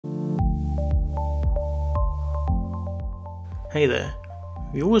Hey there,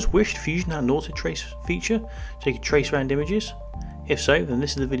 have you always wished Fusion had an auto trace feature so you could trace around images? If so, then this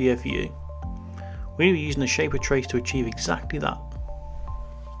is the video for you. We're going to be using the Shaper trace to achieve exactly that.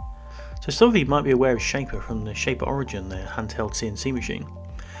 So some of you might be aware of Shaper from the Shaper Origin, their handheld CNC machine.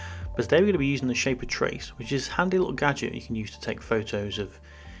 But today we're going to be using the Shaper trace, which is a handy little gadget you can use to take photos of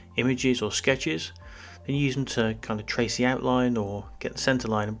images or sketches, then use them to kind of trace the outline or get the center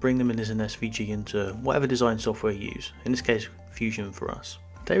line and bring them in as an SVG into whatever design software you use, in this case Fusion for us.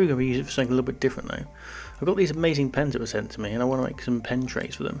 Today we're going to use it for something a little bit different though. I've got these amazing pens that were sent to me and I want to make some pen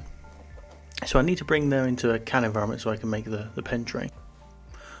trays for them. So I need to bring them into a CAN environment so I can make the pen tray.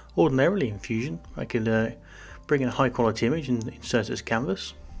 Ordinarily in Fusion I could bring in a high quality image and insert it as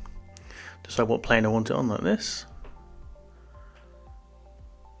canvas. Decide what plane I want it on, like this.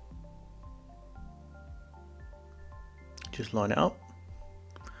 Just line it up.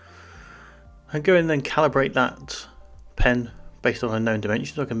 And go in and then calibrate that pen based on a known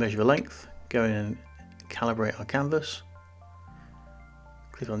dimension so I can measure the length. Go in and calibrate our canvas.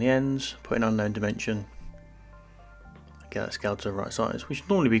 Click on the ends, put in unknown dimension. Get that scaled to the right size, which would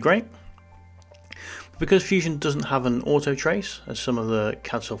normally be great. But because Fusion doesn't have an auto trace, as some of the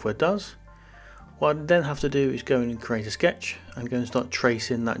CAD software does, what I then have to do is go in and create a sketch and go and start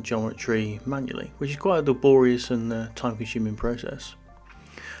tracing that geometry manually, which is quite a laborious and time-consuming process.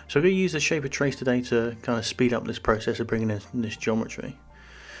 So I'm going to use the Shaper trace today to kind of speed up this process of bringing in this geometry.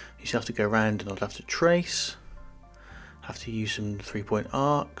 You just have to go around and I'll have to trace, have to use some 3-point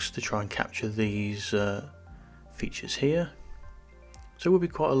arcs to try and capture these features here. So it will be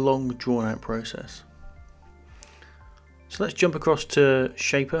quite a long, drawn-out process. So let's jump across to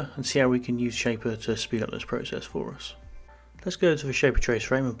Shaper and see how we can use Shaper to speed up this process for us. Let's go to the Shaper trace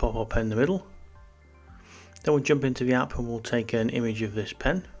frame and pop our pen in the middle. Then we'll jump into the app and we'll take an image of this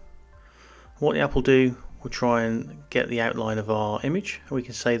pen. What the app will do, we'll try and get the outline of our image and we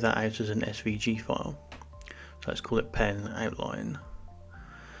can save that out as an SVG file. So let's call it pen outline.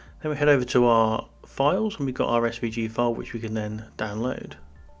 Then we head over to our files and we've got our SVG file which we can then download.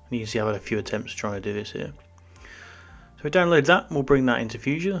 And you can see I've had a few attempts trying to do this here. So we download that and we'll bring that into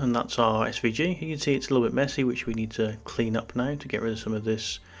Fusion and that's our SVG. You can see it's a little bit messy, which we need to clean up now to get rid of some of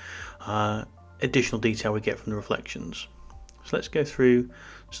this additional detail we get from the reflections. So let's go through,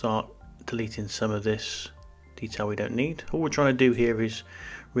 start deleting some of this detail we don't need. All we're trying to do here is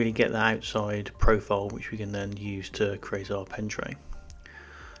really get the outside profile which we can then use to create our pen tray.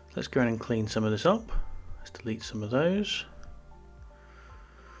 Let's go ahead and clean some of this up. Let's delete some of those.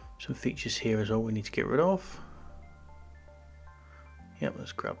 Some features here as well we need to get rid of. Yep,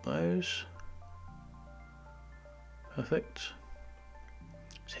 let's grab those. Perfect.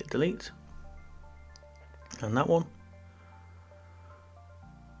 Let's hit delete. And that one.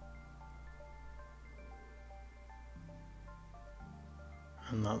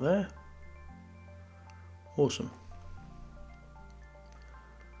 And that there. Awesome.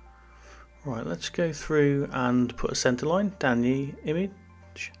 Right, let's go through and put a center line down the image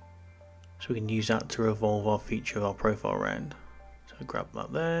so we can use that to revolve our feature of our profile around. So grab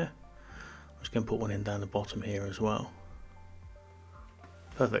that there. I'm just going to put one in down the bottom here as well.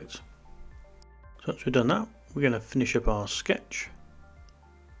 Perfect. So once we've done that, we're going to finish up our sketch.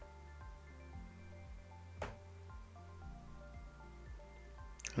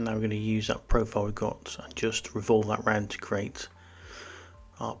 And now we're going to use that profile we've got and just revolve that round to create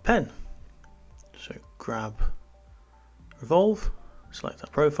our pen. So grab revolve, select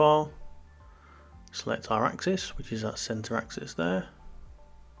that profile, select our axis, which is that center axis there,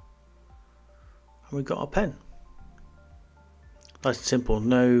 and we've got our pen. Nice and simple,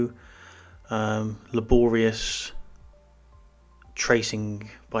 no laborious tracing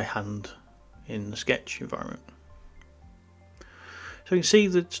by hand in the sketch environment. So you can see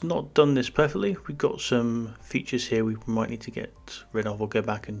that it's not done this perfectly. We've got some features here we might need to get rid of or go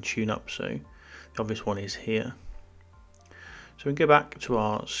back and tune up. So the obvious one is here. So we can go back to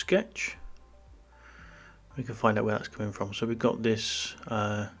our sketch. We can find out where that's coming from. So we've got this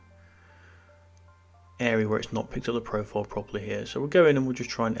area where it's not picked up the profile properly here. So we'll go in and we'll just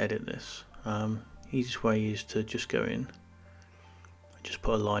try and edit this. Easiest way is to just go in, just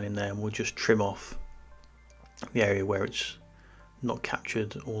put a line in there and we'll just trim off the area where it's not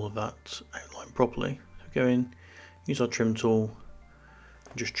captured all of that outline properly. So go in, use our trim tool,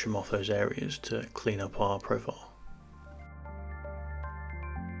 and just trim off those areas to clean up our profile.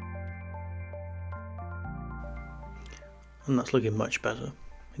 And that's looking much better.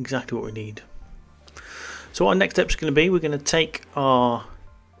 Exactly what we need. So our next step is going to be, we're going to take our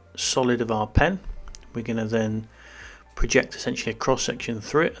solid of our pen, we're going to then project essentially a cross section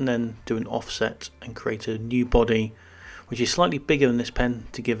through it and then do an offset and create a new body which is slightly bigger than this pen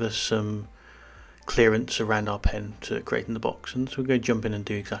to give us some clearance around our pen to create in the box, and so we're going to jump in and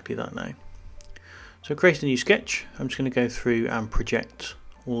do exactly that now. So create a new sketch. I'm just going to go through and project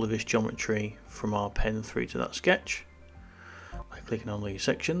all of this geometry from our pen through to that sketch by clicking on these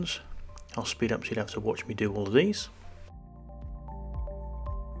sections. I'll speed up so you'd have to watch me do all of these.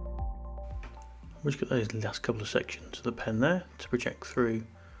 We'll just get those last couple of sections of the pen there to project through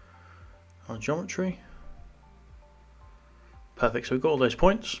our geometry. Perfect, so we've got all those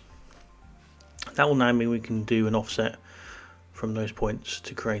points. That will now mean we can do an offset from those points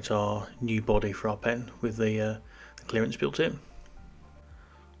to create our new body for our pen with the clearance built in.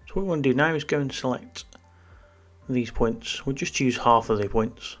 So what we want to do now is go and select these points. We'll just choose half of the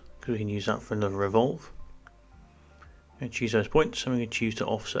points because we can use that for another revolve. I'm going to choose those points and we're going to choose to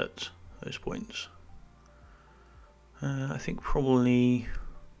offset those points. I think probably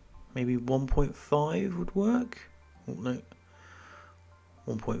maybe 1.5 would work. Oh, no,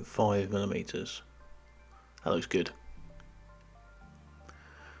 1.5 millimeters. That looks good.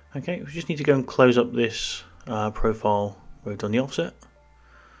 Okay, we just need to go and close up this profile where we've done the offset.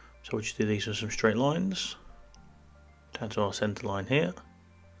 So we'll just do these with some straight lines down to our centre line here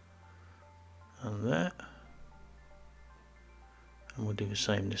and there. And we'll do the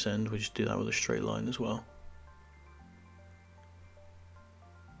same this end, we'll just do that with a straight line as well.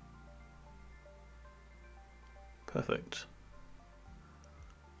 Perfect.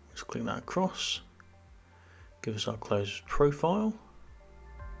 Just click that across, give us our closed profile.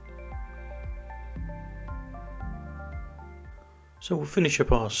 So we'll finish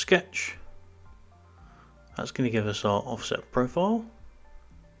up our sketch. That's going to give us our offset profile.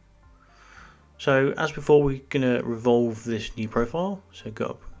 So as before, we're going to revolve this new profile. So go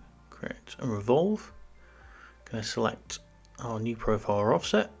up, create and revolve. Going to select our new profile or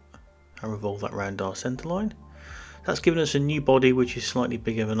offset and revolve that around our center line. That's given us a new body which is slightly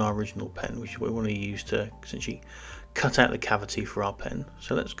bigger than our original pen, which is what we want to use to essentially cut out the cavity for our pen.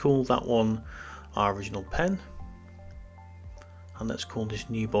 So let's call that one our original pen. And let's call this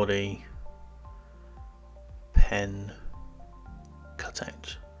new body pen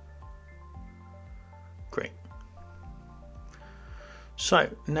cutout. Great. So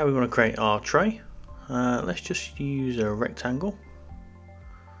now we want to create our tray. Let's just use a rectangle.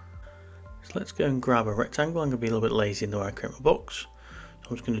 So let's go and grab a rectangle. I'm going to be a little bit lazy in the way I create my box. So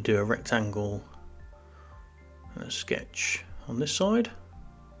I'm just going to do a rectangle and a sketch on this side.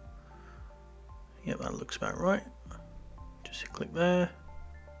 Yep, that looks about right. Just click there.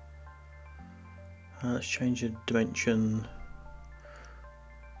 Let's change the dimension.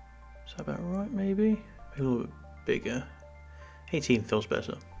 Is that about right? Maybe a little bit bigger. 18 feels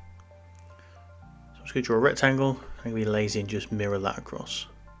better. So I'm just going to draw a rectangle. I'm going to be lazy and just mirror that across.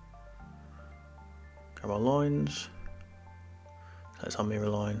 Grab our lines. That's our mirror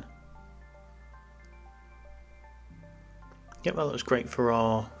line. Yep, that looks great for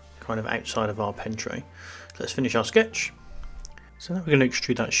our kind of outside of our pen tray. Let's finish our sketch. So now we're going to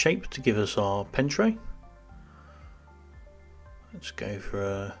extrude that shape to give us our pen tray. Let's go for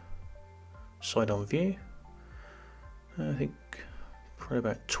a side-on view. I think probably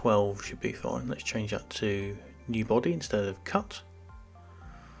about 12 should be fine. Let's change that to new body instead of cut.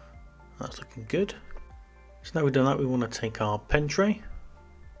 That's looking good. So now we've done that, we want to take our pen tray.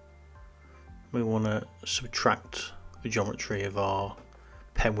 We want to subtract the geometry of our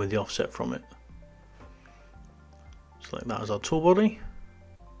pen with the offset from it. Select that as our tool body.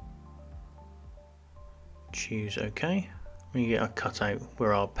 Choose OK. We get our cutout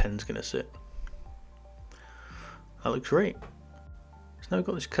where our pen's going to sit. That looks great. So now we've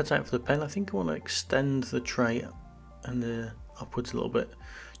got this cutout for the pen. I think I want to extend the tray and upwards a little bit,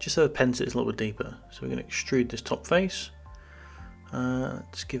 just so the pen sits a little bit deeper. So we're going to extrude this top face.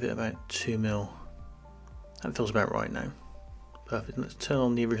 Let's give it about 2 mil. That feels about right now. Perfect. Let's turn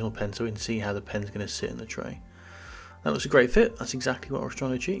on the original pen so we can see how the pen's going to sit in the tray. That looks a great fit. That's exactly what I was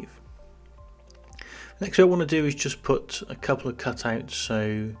trying to achieve. Next what I want to do is just put a couple of cutouts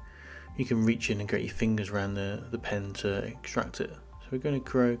so you can reach in and get your fingers around the pen to extract it. So we're going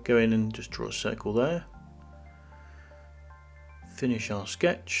to go in and just draw a circle there. Finish our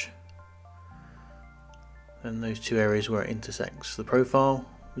sketch. Then those two areas where it intersects the profile,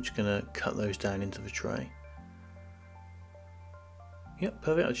 we're just going to cut those down into the tray. Yep,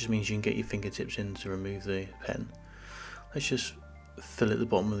 perfect. That just means you can get your fingertips in to remove the pen. Let's just fill at the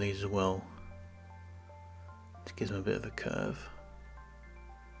bottom of these as well to give them a bit of a curve.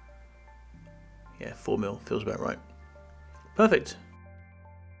 Yeah, 4 mil feels about right. Perfect.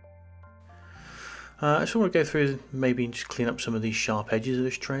 I just want to go through maybe just clean up some of these sharp edges of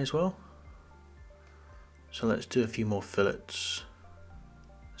this tray as well. So let's do a few more fillets.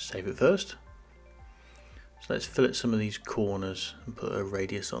 Save it first. So let's fillet some of these corners and put a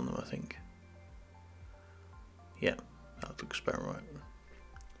radius on them, I think. Yeah, that looks about right.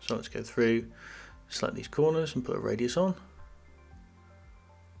 So let's go through, select these corners and put a radius on.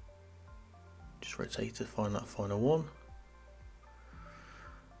 Just rotate to find that final one.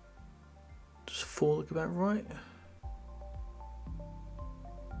 Does 4 look about right?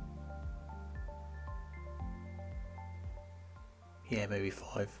 Yeah, maybe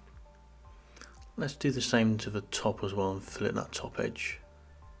 5. Let's do the same to the top as well and fillet that top edge.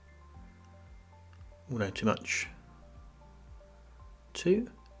 Oh no, too much. 2?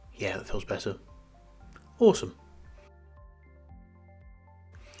 Yeah, that feels better. Awesome.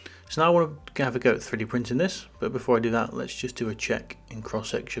 So now I want to have a go at 3D printing this, but before I do that, let's just do a check in cross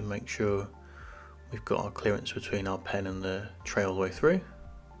section, make sure we've got our clearance between our pen and the tray all the way through.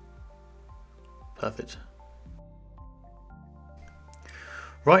 Perfect.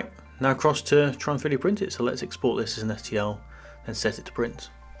 Right, now across to try and 3D print it, so let's export this as an STL and set it to print.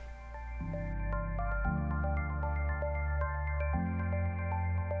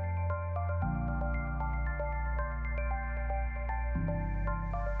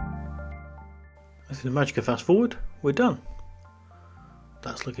 With the magic of fast forward, we're done.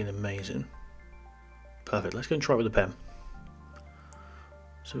 That's looking amazing. Perfect, let's go and try it with a pen.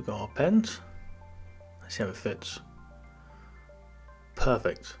 So we've got our pens, let's see how it fits.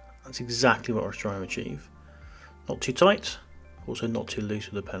 Perfect, that's exactly what I was trying to achieve. Not too tight, also not too loose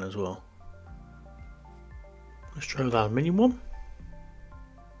with the pen as well. Let's try with the aluminium one.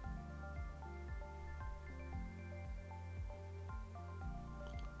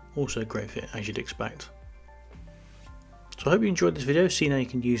 Also a great fit, as you'd expect. So I hope you enjoyed this video, seeing how you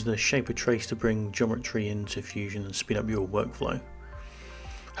can use the shaper trace to bring geometry into Fusion and speed up your workflow.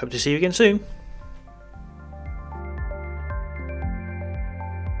 Hope to see you again soon.